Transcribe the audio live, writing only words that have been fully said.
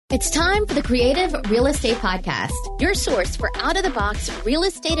It's time for the Creative Real Estate Podcast, your source for out-of-the-box real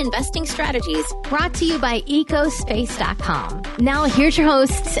estate investing strategies, brought to you by ecospace.com. Now, here's your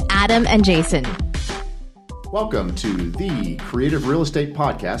hosts, Adam and Jason. Welcome to the Creative Real Estate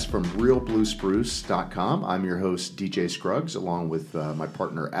Podcast from realbluespruce.com. I'm your host, DJ Scruggs, along with my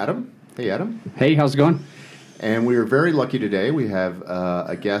partner, Adam. Hey, Adam. Hey, how's it going? And we are very lucky today. We have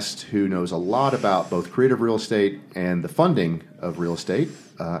a guest who knows a lot about both creative real estate and the funding of real estate,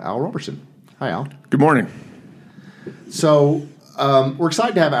 Al Roberson. Hi, Al. Good morning. So we're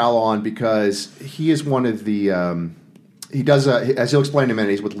excited to have Al on because he is one of the he does, as he'll explain in a minute,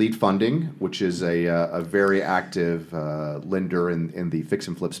 he's with Lead Funding, which is a very active lender in the fix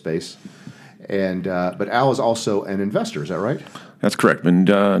and flip space. And but Al is also an investor, is that right? That's correct. Been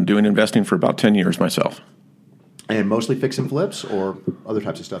doing investing for about 10 years myself. And mostly fix and flips or other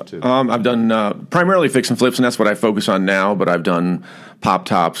types of stuff too? I've done primarily fix and flips, and that's what I focus on now, but I've done pop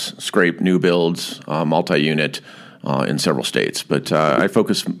tops, scrape, new builds, multi-unit in several states. But I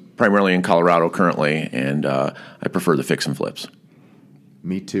focus primarily in Colorado currently, and I prefer the fix and flips.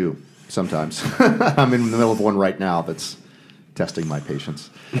 Me too, sometimes. I'm in the middle of one right now that's testing my patience.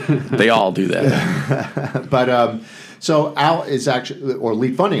 They all do that. But so Al is actually, or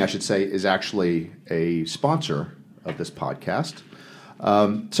Lead Funding, I should say, is actually a sponsor of this podcast.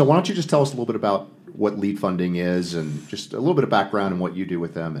 So why don't you just tell us a little bit about what Lead Funding is and just a little bit of background and what you do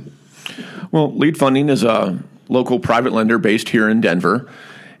with them. Well, Lead Funding is a local private lender based here in Denver,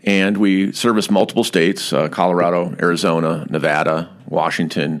 and we service multiple states, Colorado, Arizona, Nevada,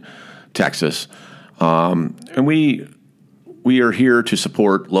 Washington, Texas. And we are here to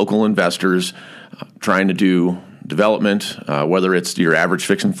support local investors trying to do development, whether it's your average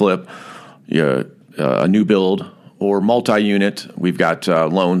fix and flip, a new build, or multi-unit. We've got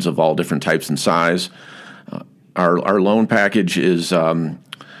loans of all different types and size. Our loan package is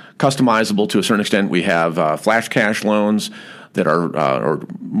customizable to a certain extent. We have flash cash loans that are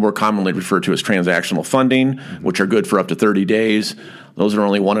more commonly referred to as transactional funding, which are good for up to 30 days. Those are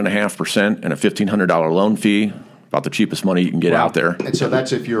only 1.5% and a $1,500 loan fee. About the cheapest money you can get out there. And so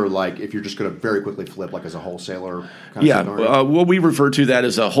that's if you're just going to very quickly flip, like as a wholesaler kind of thing? Well, we refer to that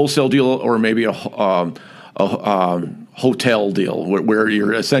as a wholesale deal or maybe a hotel deal where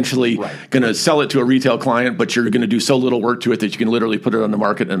you're essentially going to sell it to a retail client, but you're going to do so little work to it that you can literally put it on the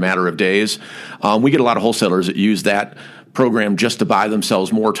market in a matter of days. We get a lot of wholesalers that use that program just to buy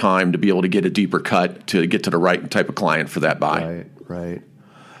themselves more time to be able to get a deeper cut to get to the right type of client for that buy. Right.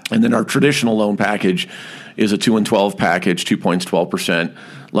 And then our traditional loan package is a 2 and 12 package, 2 points, 12%.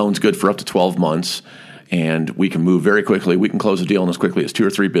 Loan's good for up to 12 months, and we can move very quickly. We can close a deal in as quickly as 2 or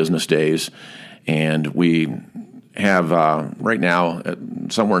 3 business days, and we have right now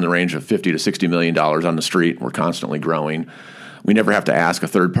somewhere in the range of $50 to $60 million on the street. We're constantly growing. We never have to ask a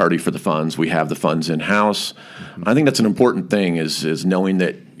third party for the funds. We have the funds in-house. Mm-hmm. I think that's an important thing is knowing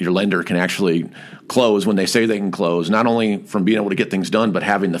that your lender can actually close when they say they can close, not only from being able to get things done, but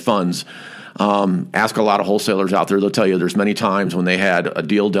having the funds. Ask a lot of wholesalers out there. They'll tell you there's many times when they had a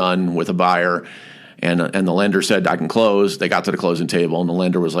deal done with a buyer and the lender said, I can close. They got to the closing table, and the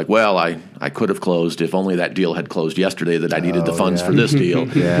lender was like, well, I could have closed if only that deal had closed yesterday that I needed the funds for this deal.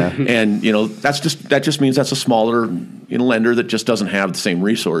 And, that just means that's a smaller lender that just doesn't have the same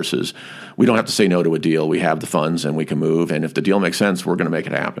resources. We don't have to say no to a deal. We have the funds, and we can move. And if the deal makes sense, we're going to make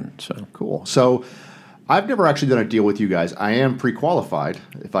it happen. So cool. So I've never actually done a deal with you guys. I am pre-qualified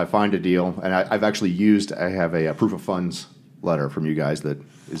if I find a deal, and I've actually I have a proof of funds letter from you guys that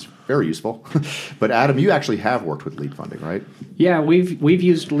is very useful. But Adam, you actually have worked with Lead Funding, right? Yeah, we've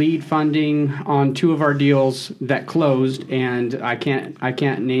used Lead Funding on 2 of our deals that closed, and I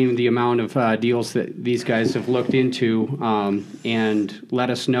can't name the amount of deals that these guys have looked into and let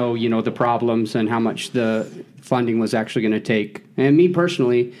us know, the problems and how much the funding was actually going to take. And me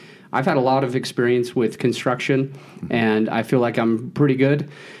personally, I've had a lot of experience with construction, and I feel like I'm pretty good.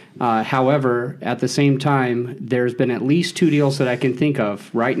 However, at the same time, there's been at least 2 deals that I can think of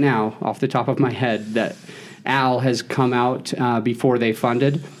right now off the top of my head that Al has come out before they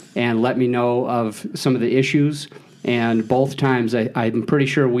funded and let me know of some of the issues. And both times, I'm pretty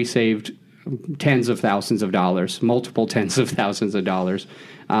sure we saved tens of thousands of dollars, multiple tens of thousands of dollars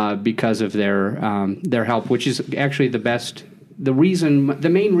because of their help, which is actually the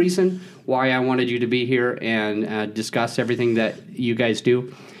main reason why I wanted you to be here and discuss everything that you guys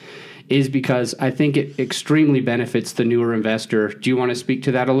do is because I think it extremely benefits the newer investor. Do you want to speak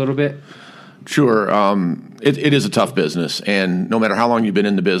to that a little bit? Sure. It is a tough business, and no matter how long you've been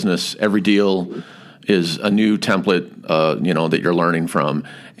in the business, every deal is a new template, that you're learning from.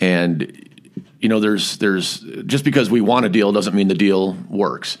 And there's just because we want a deal doesn't mean the deal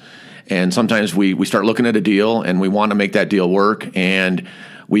works. And sometimes we start looking at a deal and we want to make that deal work, and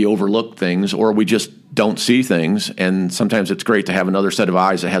we overlook things or we just don't see things. And sometimes it's great to have another set of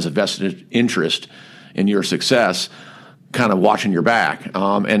eyes that has a vested interest in your success, kind of watching your back.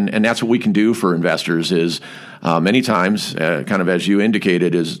 And that's what we can do for investors is many times, kind of as you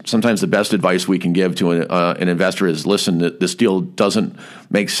indicated, is sometimes the best advice we can give to an investor is, listen, this deal doesn't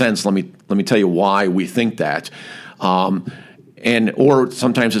make sense. Let me tell you why we think that. Or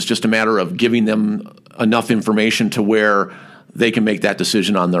sometimes it's just a matter of giving them enough information to where they can make that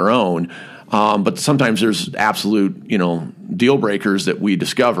decision on their own. But sometimes there's absolute, deal breakers that we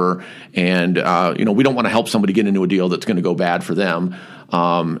discover, and we don't want to help somebody get into a deal that's going to go bad for them.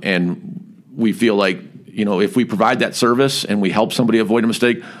 And we feel like, if we provide that service and we help somebody avoid a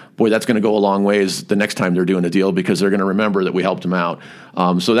mistake, boy, that's going to go a long ways the next time they're doing a deal because they're going to remember that we helped them out.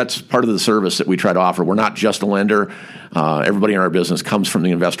 So that's part of the service that we try to offer. We're not just a lender. Everybody in our business comes from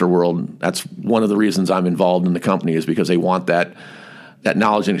the investor world. That's one of the reasons I'm involved in the company, is because they want that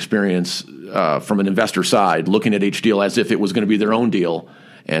knowledge and experience from an investor side, looking at each deal as if it was going to be their own deal,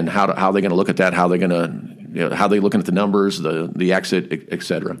 and how they're going to look at that, how they're going to, how they're looking at the numbers, the exit, et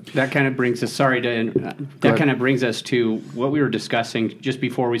cetera. That kind of brings us. Kind of brings us to what we were discussing just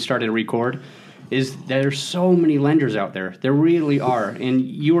before we started to record. Is there's so many lenders out there. There really are, and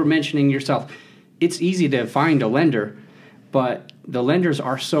you were mentioning yourself. It's easy to find a lender, but the lenders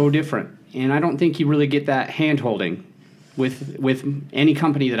are so different, and I don't think you really get that hand-holding with any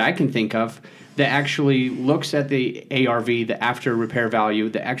company that I can think of that actually looks at the ARV, the after repair value,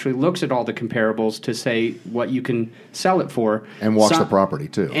 that actually looks at all the comparables to say what you can sell it for. And walks the property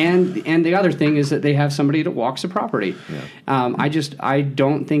too. And the other thing is that they have somebody that walks the property. Yeah. I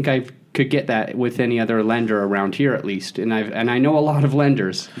don't think I could get that with any other lender around here, at least, and I know a lot of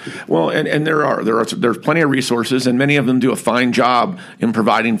lenders. Well, and there's plenty of resources, and many of them do a fine job in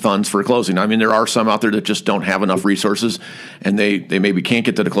providing funds for a closing. I mean, there are some out there that just don't have enough resources, and they maybe can't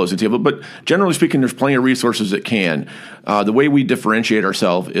get to the closing table. But generally speaking, there's plenty of resources that can. The way we differentiate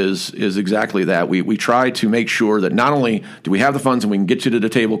ourselves is exactly that. We try to make sure that not only do we have the funds and we can get you to the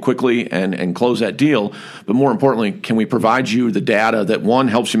table quickly and close that deal, but more importantly, can we provide you the data that, one,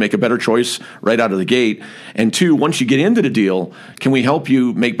 helps you make a better choice right out of the gate, and two, once you get into the deal, can we help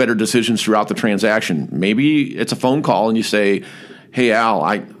you make better decisions throughout the transaction? Maybe it's a phone call and you say, hey, Al,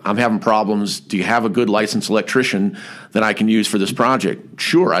 I'm having problems. Do you have a good licensed electrician that I can use for this project?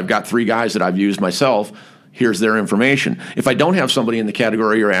 Sure, I've got 3 guys that I've used myself. Here's their information. If I don't have somebody in the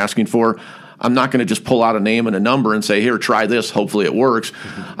category you're asking for, I'm not going to just pull out a name and a number and say, here, try this, hopefully it works.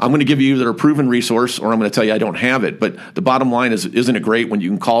 I'm going to give you either a proven resource or I'm going to tell you I don't have it. But the bottom line is, isn't it great when you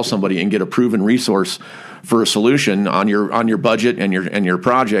can call somebody and get a proven resource for a solution on your budget and your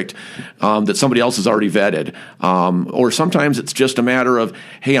project that somebody else has already vetted? Or sometimes it's just a matter of,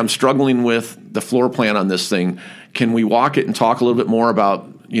 hey, I'm struggling with the floor plan on this thing. Can we walk it and talk a little bit more about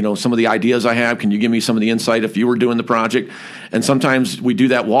some of the ideas I have? Can you give me some of the insight if you were doing the project? And sometimes we do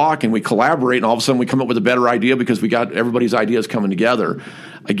that walk and we collaborate, and all of a sudden we come up with a better idea because we got everybody's ideas coming together.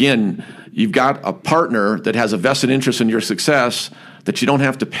 Again, you've got a partner that has a vested interest in your success that you don't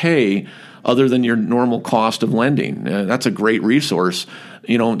have to pay other than your normal cost of lending. That's a great resource.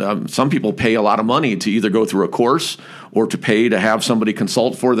 Some people pay a lot of money to either go through a course or to pay to have somebody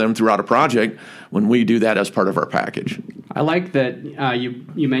consult for them throughout a project, when we do that as part of our package. I like that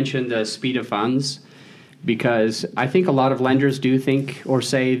you mentioned the speed of funds, because I think a lot of lenders do think or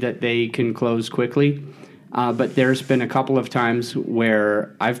say that they can close quickly, but there's been a couple of times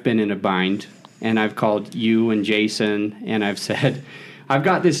where I've been in a bind and I've called you and Jason and I've said, I've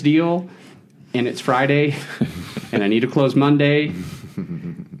got this deal and it's Friday and I need to close Monday.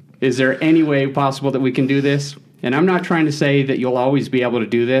 Is there any way possible that we can do this? And I'm not trying to say that you'll always be able to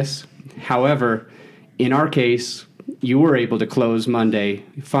do this. However, in our case, you were able to close Monday,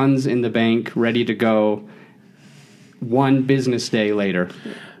 funds in the bank, ready to go, 1 business day later.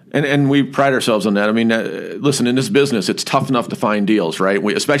 And we pride ourselves on that. I mean, listen, in this business, it's tough enough to find deals, right?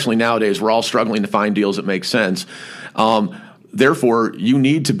 Especially nowadays, we're all struggling to find deals that make sense. Therefore, you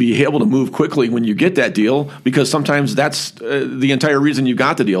need to be able to move quickly when you get that deal, because sometimes that's the entire reason you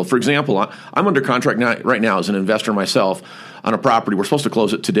got the deal. For example, I'm under contract right now as an investor myself on a property. We're supposed to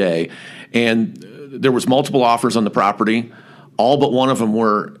close it today, and there was multiple offers on the property. All but one of them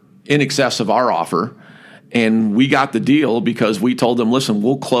were in excess of our offer, and we got the deal because we told them, listen,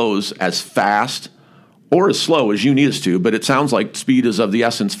 we'll close as fast or as slow as you need us to, but it sounds like speed is of the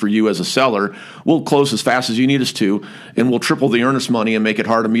essence for you as a seller. We'll close as fast as you need us to, and we'll triple the earnest money and make it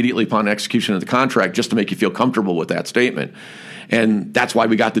hard immediately upon execution of the contract just to make you feel comfortable with that statement. And that's why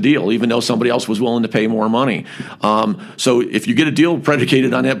we got the deal, even though somebody else was willing to pay more money. So if you get a deal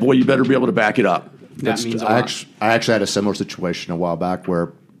predicated on that, boy, you better be able to back it up. That means a I lot. actually had a similar situation a while back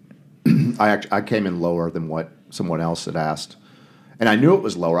where I came in lower than what someone else had asked. And I knew it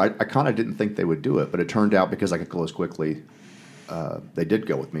was lower. I kind of didn't think they would do it, but it turned out because I could close quickly, they did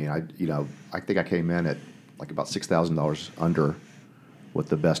go with me. I think I came in at like about $6,000 under what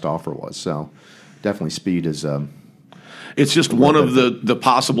the best offer was. So definitely speed is. It's just one of the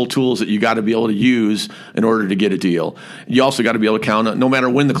possible tools that you got to be able to use in order to get a deal. You also got to be able to count on, no matter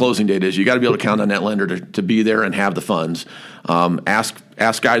when the closing date is, you got to be able to count on that lender to be there and have the funds. Ask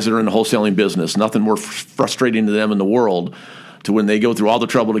guys that are in the wholesaling business. Nothing more frustrating to them in the world to when they go through all the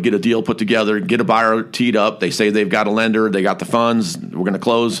trouble to get a deal put together, get a buyer teed up. They say they've got a lender, they got the funds, we're going to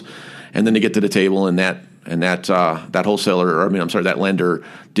close, and then they get to the table and that that lender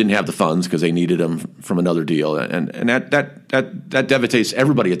didn't have the funds because they needed them from another deal, and that devastates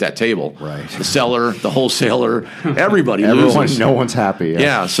everybody at that table. Right. The seller, the wholesaler, everybody loses. No one's happy.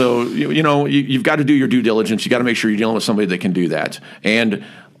 Yeah. So you've got to do your due diligence. You got to make sure you're dealing with somebody that can do that, and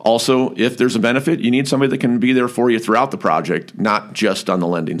also if there's a benefit, you need somebody that can be there for you throughout the project, not just on the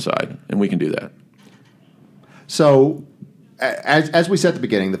lending side, and we can do that. So. As we said at the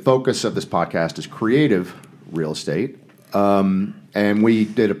beginning, the focus of this podcast is creative real estate. And we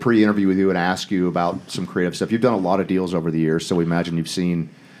did a pre-interview with you and asked you about some creative stuff. You've done a lot of deals over the years, so we imagine you've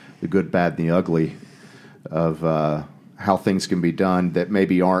seen the good, bad, and the ugly of how things can be done that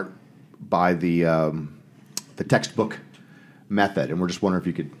maybe aren't by the textbook method. And we're just wondering if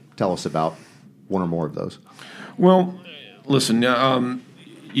you could tell us about one or more of those. Well, listen,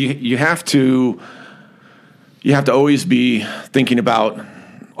 you have to always be thinking about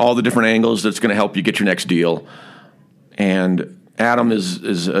all the different angles that's going to help you get your next deal. And Adam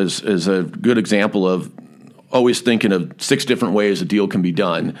is a good example of always thinking of 6 different ways a deal can be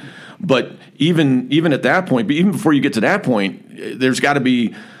done. But even at that point, but even before you get to that point, there's got to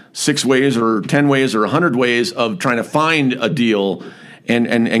be 6 ways or 10 ways or 100 ways of trying to find a deal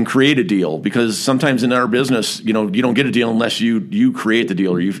and create a deal, because sometimes in our business, you don't get a deal unless you create the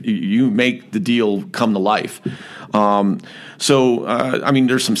deal or you make the deal come to life. There's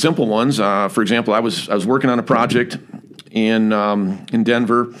some simple ones. For example, I was working on a project in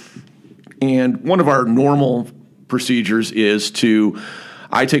Denver, and one of our normal procedures is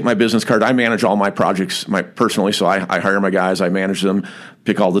I take my business card. I manage all my projects personally, so I hire my guys, I manage them,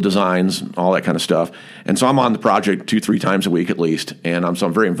 pick all the designs, all that kind of stuff. And so I'm on the project 2-3 times a week at least, and so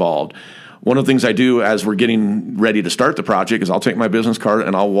I'm very involved. One of the things I do as we're getting ready to start the project is I'll take my business card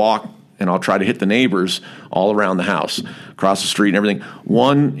and I'll walk and I'll try to hit the neighbors all around the house, across the street and everything.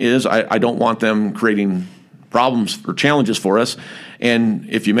 One is I don't want them creating problems or challenges for us. And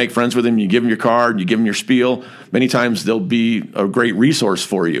if you make friends with them, you give them your card, you give them your spiel, many times they'll be a great resource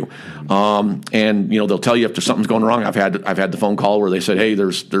for you. And they'll tell you if there's something's going wrong. I've had the phone call where they said, "Hey,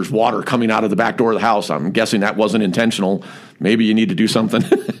 there's water coming out of the back door of the house. I'm guessing that wasn't intentional. Maybe you need to do something."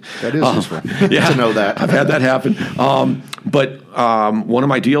 That is useful. Yeah, to know that. I've had that happen. But one of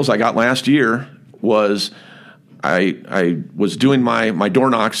my deals I got last year was I was doing my door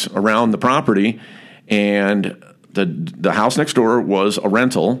knocks around the property, and the house next door was a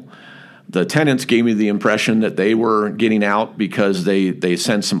rental. The tenants gave me the impression that they were getting out because they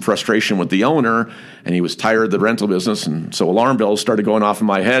sensed some frustration with the owner, and he was tired of the rental business. And so alarm bells started going off in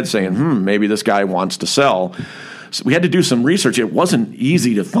my head saying, maybe this guy wants to sell. So we had to do some research. It wasn't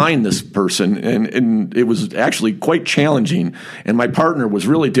easy to find this person, and it was actually quite challenging. And my partner was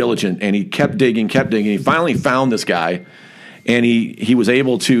really diligent, and he kept digging. He finally found this guy. And he was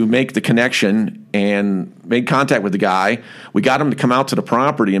able to make the connection and made contact with the guy. We got him to come out to the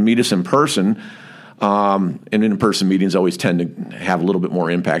property and meet us in person. And in-person meetings always tend to have a little bit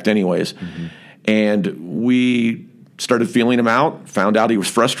more impact anyways. Mm-hmm. And we started feeling him out, found out he was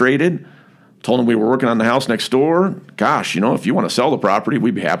frustrated, told him we were working on the house next door. Gosh, if you want to sell the property,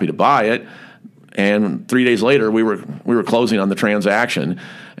 we'd be happy to buy it. And 3 days later, we were closing on the transaction,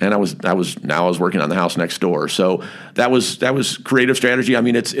 and I was working on the house next door. So that was creative strategy. I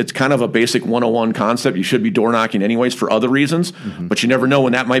mean, it's kind of a basic 101 concept. You should be door knocking anyways for other reasons, but you never know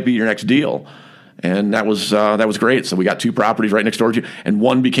when that might be your next deal. And that was great. So we got 2 properties right next door to you, and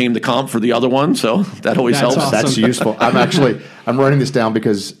one became the comp for the other one. So that always helps. Awesome. That's useful. I'm writing this down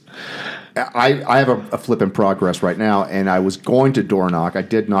because I have a flip in progress right now, and I was going to door knock. I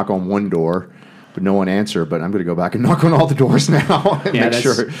did knock on one door. but no one answered. But I'm going to go back and knock on all the doors now and make that's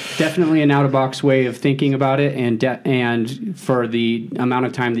sure. Definitely an out-of-box way of thinking about it, and for the amount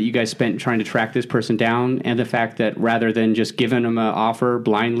of time that you guys spent trying to track this person down, and the fact that rather than just giving them an offer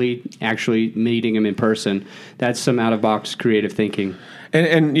blindly, actually meeting them in person, that's some out-of-box creative thinking.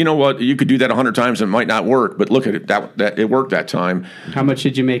 And you know what? You could do that 100 times and it might not work, but look at it. That it worked that time. How much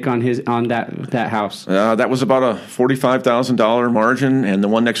did you make on that house? That was about a $45,000 margin, and the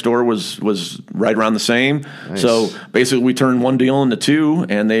one next door was right around the same. Nice. So basically, we turned one deal into two,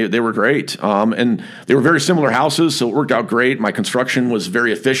 and they were great. And they were very similar houses, so it worked out great. My construction was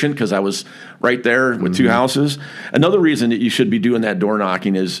very efficient because I was right there with two houses. Another reason that you should be doing that door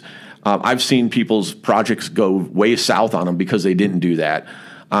knocking is. I've seen people's projects go way south on them because they didn't do that.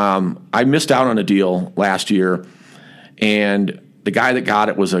 I missed out on a deal last year, and the guy that got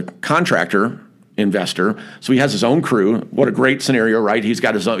it was a contractor investor, so he has his own crew. What a great scenario, right? He's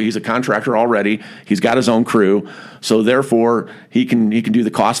a contractor already. He's got his own crew, so therefore he can do the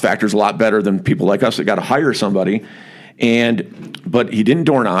cost factors a lot better than people like us that got to hire somebody. But he didn't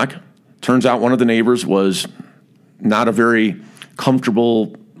door knock. Turns out one of the neighbors was not very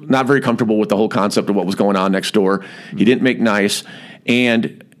comfortable with the whole concept of what was going on next door. He didn't make nice,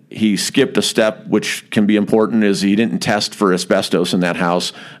 and he skipped a step, which can be important, is he didn't test for asbestos in that house,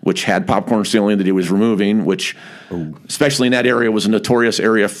 which had popcorn ceiling that he was removing, which, especially in that area, was a notorious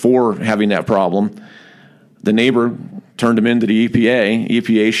area for having that problem. The neighbor turned him into the EPA.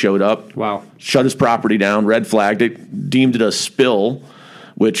 EPA showed up, shut his property down, red flagged it, deemed it a spill.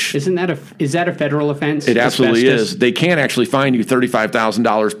 Which is that a federal offense? It absolutely is. They can actually fine you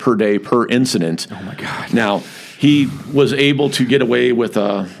 $35,000 per day per incident. Oh my God! Now he was able to get away with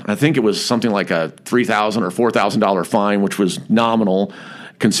I think it was something like a $3,000 or $4,000 fine, which was nominal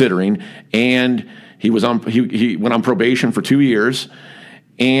considering. And he went on probation for 2 years.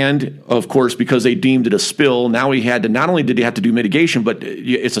 And of course, because they deemed it a spill, now he had to not only did he have to do mitigation, but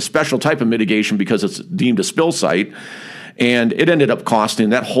it's a special type of mitigation because it's deemed a spill site. And it ended up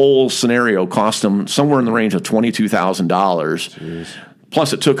costing, that whole scenario cost him somewhere in the range of $22,000.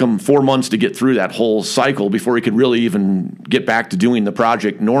 Plus, it took him 4 months to get through that whole cycle before he could really even get back to doing the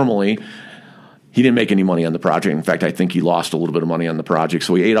project normally. He didn't make any money on the project. In fact, I think he lost a little bit of money on the project.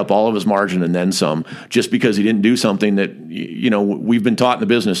 So he ate up all of his margin and then some, just because he didn't do something that we've been taught in the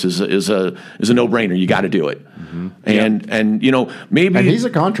business is a no-brainer. You got to do it. Mm-hmm. And maybe, and he's a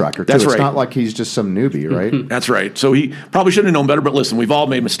contractor too. That's it's right. not like he's just some newbie, right? That's right. So he probably should have known better. But listen, we've all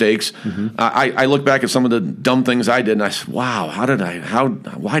made mistakes. Mm-hmm. I look back at some of the dumb things I did, and I said, "Wow,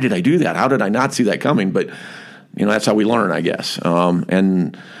 why did I do that? How did I not see that coming?" But that's how we learn, I guess.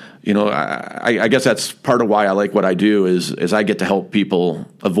 I guess that's part of why I like what I do is I get to help people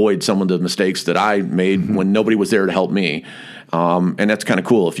avoid some of the mistakes that I made when nobody was there to help me. And that's kind of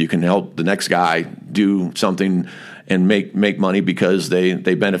cool if you can help the next guy do something and make money because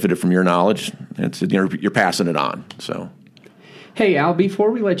they benefited from your knowledge. You're passing it on. So, hey, Al,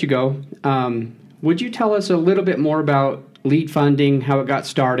 before we let you go, would you tell us a little bit more about Lead Funding, how it got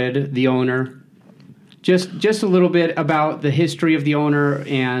started, the owner? Just a little bit about the history of the owner,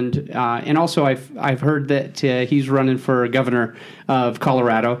 and also I've heard that he's running for governor of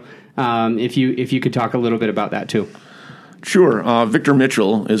Colorado. If you could talk a little bit about that too. Sure. Victor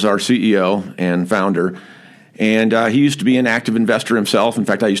Mitchell is our CEO and founder, and he used to be an active investor himself. In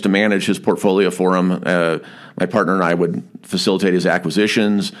fact, I used to manage his portfolio for him. My partner and I would facilitate his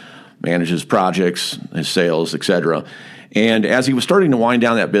acquisitions, manage his projects, his sales, etc. And as he was starting to wind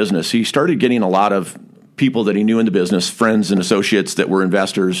down that business, he started getting a lot of people that he knew in the business, friends and associates that were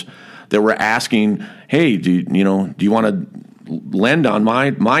investors, that were asking, "Hey, do you want to lend on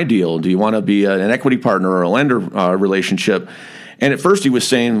my deal? Do you want to be an equity partner or a lender relationship?" And at first he was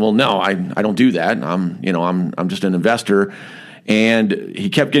saying, "Well, no, I don't do that. I'm just an investor." And he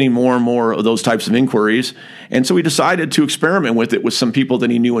kept getting more and more of those types of inquiries, and so he decided to experiment with it with some people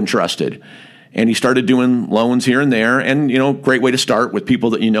that he knew and trusted. And he started doing loans here and there, and great way to start with people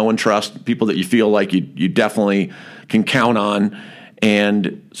that you know and trust, people that you feel like you definitely can count on.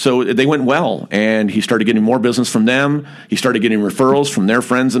 And so they went well, and he started getting more business from them. He started getting referrals from their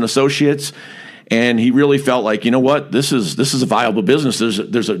friends and associates, and he really felt like, this is a viable business.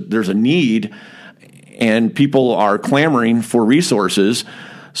 There's a need, and people are clamoring for resources.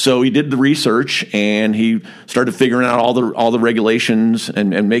 So he did the research, and he started figuring out all the regulations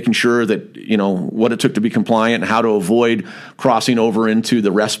and making sure that what it took to be compliant and how to avoid crossing over into the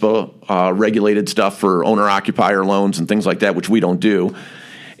RESPA regulated stuff for owner-occupier loans and things like that, which we don't do.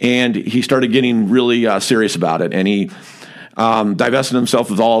 And he started getting really serious about it, and he divested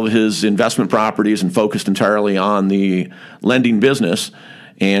himself of all of his investment properties and focused entirely on the lending business.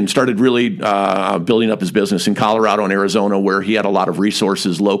 and started really building up his business in Colorado and Arizona, where he had a lot of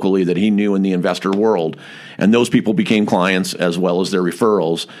resources locally that he knew in the investor world. And those people became clients as well as their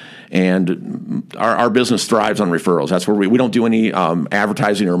referrals. And our business thrives on referrals. That's where we don't do any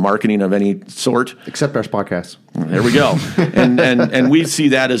advertising or marketing of any sort. Except our podcasts. There we go. and we see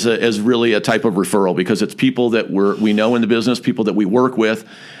that as really a type of referral, because it's people that we know in the business, people that we work with,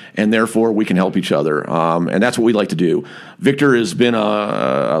 and therefore we can help each other. And that's what we like to do. Victor has been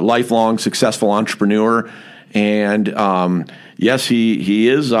a lifelong successful entrepreneur. And yes, he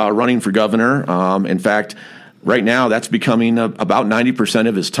is running for governor. In fact, right now, that's becoming about 90%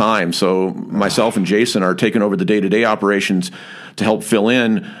 of his time. So myself and Jason are taking over the day-to-day operations to help fill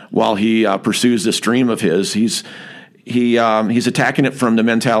in while he pursues this dream of his. He's attacking it from the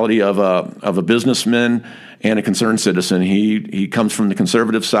mentality of a businessman and a concerned citizen. He comes from the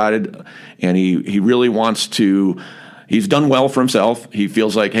conservative side, and he really wants to. He's done well for himself. He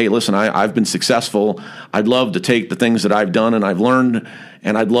feels like, hey, listen, I've been successful. I'd love to take the things that I've done and I've learned,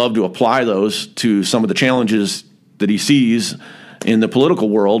 and I'd love to apply those to some of the challenges that he sees in the political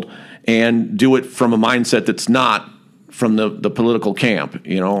world and do it from a mindset that's not from the political camp,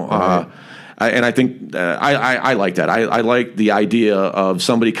 you know. Right. And I think I like that. I like the idea of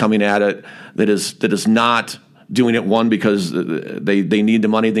somebody coming at it that is not doing it, one, because they need the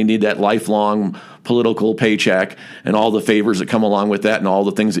money, they need that lifelong political paycheck and all the favors that come along with that and all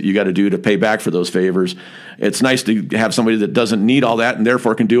the things that you got to do to pay back for those favors. It's nice to have somebody that doesn't need all that and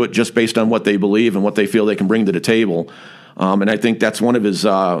therefore can do it just based on what they believe and what they feel they can bring to the table. And I think that's one of his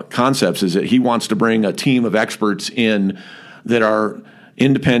concepts, is that he wants to bring a team of experts in that are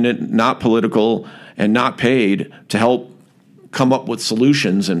independent, not political, and not paid, to help come up with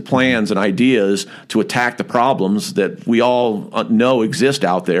solutions and plans and ideas to attack the problems that we all know exist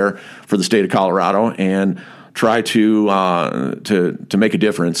out there for the state of Colorado, and try to make a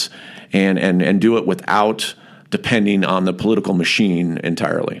difference and do it without depending on the political machine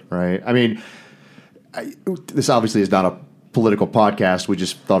entirely. Right. I mean, this obviously is not a political podcast. We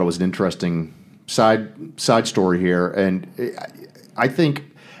just thought it was an interesting side story here, and I think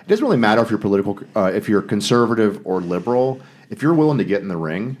it doesn't really matter if you're political, if you're conservative or liberal. If you're willing to get in the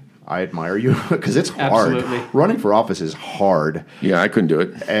ring, I admire you, because it's hard. Absolutely. Running for office is hard. Yeah, I couldn't do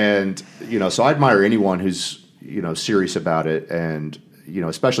it. And, so I admire anyone who's, serious about it, and,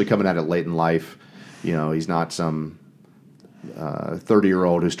 especially coming at it late in life. He's not some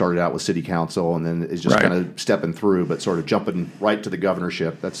 30-year-old who started out with city council and then is just right. kind of stepping through, but sort of jumping right to the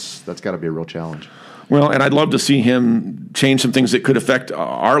governorship. That's got to be a real challenge. Well, and I'd love to see him change some things that could affect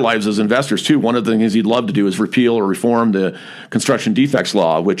our lives as investors, too. One of the things he'd love to do is repeal or reform the construction defects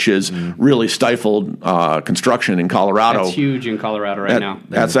law, which has really stifled construction in Colorado. That's huge in Colorado now.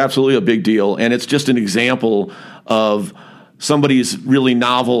 That's absolutely a big deal. And it's just an example of somebody's really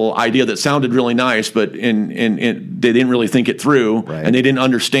novel idea that sounded really nice, but they didn't really think it through, right. And they didn't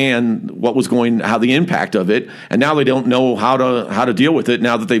understand how the impact of it, and now they don't know how to deal with it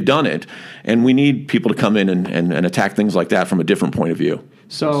now that they've done it. And we need people to come in and attack things like that from a different point of view.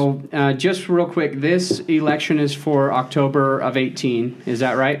 So just real quick, this election is for October of 18. Is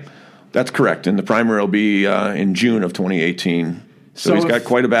that right? That's correct, and the primary will be in June of 2018. So he's got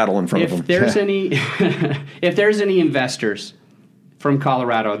quite a battle in front of him. If there's any investors from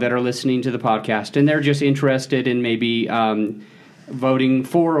Colorado that are listening to the podcast and they're just interested in maybe voting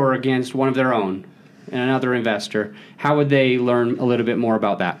for or against one of their own, another investor, how would they learn a little bit more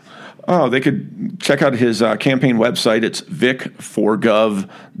about that? Oh, they could check out his campaign website. It's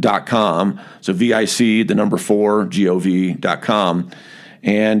vic4gov.com. So VIC, the number 4, GOV.com.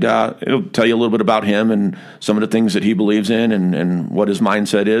 And it'll tell you a little bit about him and some of the things that he believes in and what his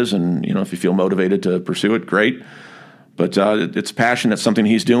mindset is. And, if you feel motivated to pursue it, great. But it's passion. It's something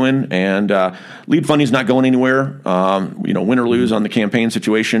he's doing. And lead funding's not going anywhere. Win or lose on the campaign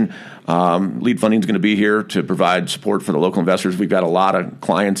situation, lead funding's going to be here to provide support for the local investors. We've got a lot of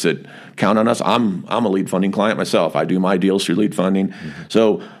clients that count on us. I'm a lead funding client myself. I do my deals through lead funding. Mm-hmm.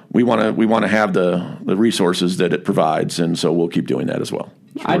 So we want to have the resources that it provides, and so we'll keep doing that as well.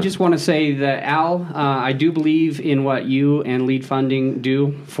 Sure. I just want to say that, Al, I do believe in what you and Lead Funding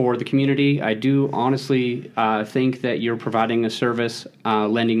do for the community. I do honestly think that you're providing a service,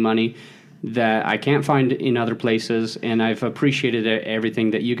 lending money, that I can't find in other places, and I've appreciated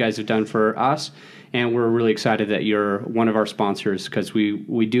everything that you guys have done for us. And we're really excited that you're one of our sponsors, because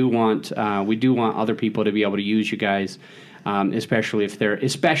we do want other people to be able to use you guys, especially if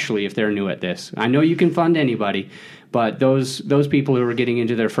they're new at this. I know you can fund anybody, but those people who are getting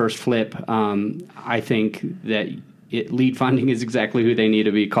into their first flip, I think that Lead Funding is exactly who they need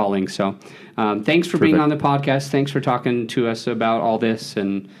to be calling. So thanks for being on the podcast. Thanks for talking to us about all this,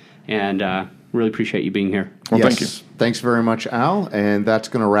 and really appreciate you being here. Well, yes. Thank you. Thanks very much, Al. And that's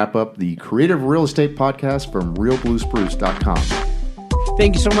going to wrap up the Creative Real Estate Podcast from realbluespruce.com.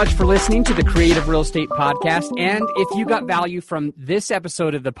 Thank you so much for listening to the Creative Real Estate Podcast. And if you got value from this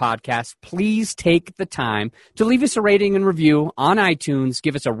episode of the podcast, please take the time to leave us a rating and review on iTunes.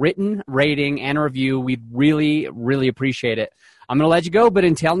 Give us a written rating and a review. We'd really, really appreciate it. I'm going to let you go, but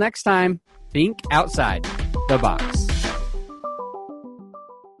until next time, think outside the box.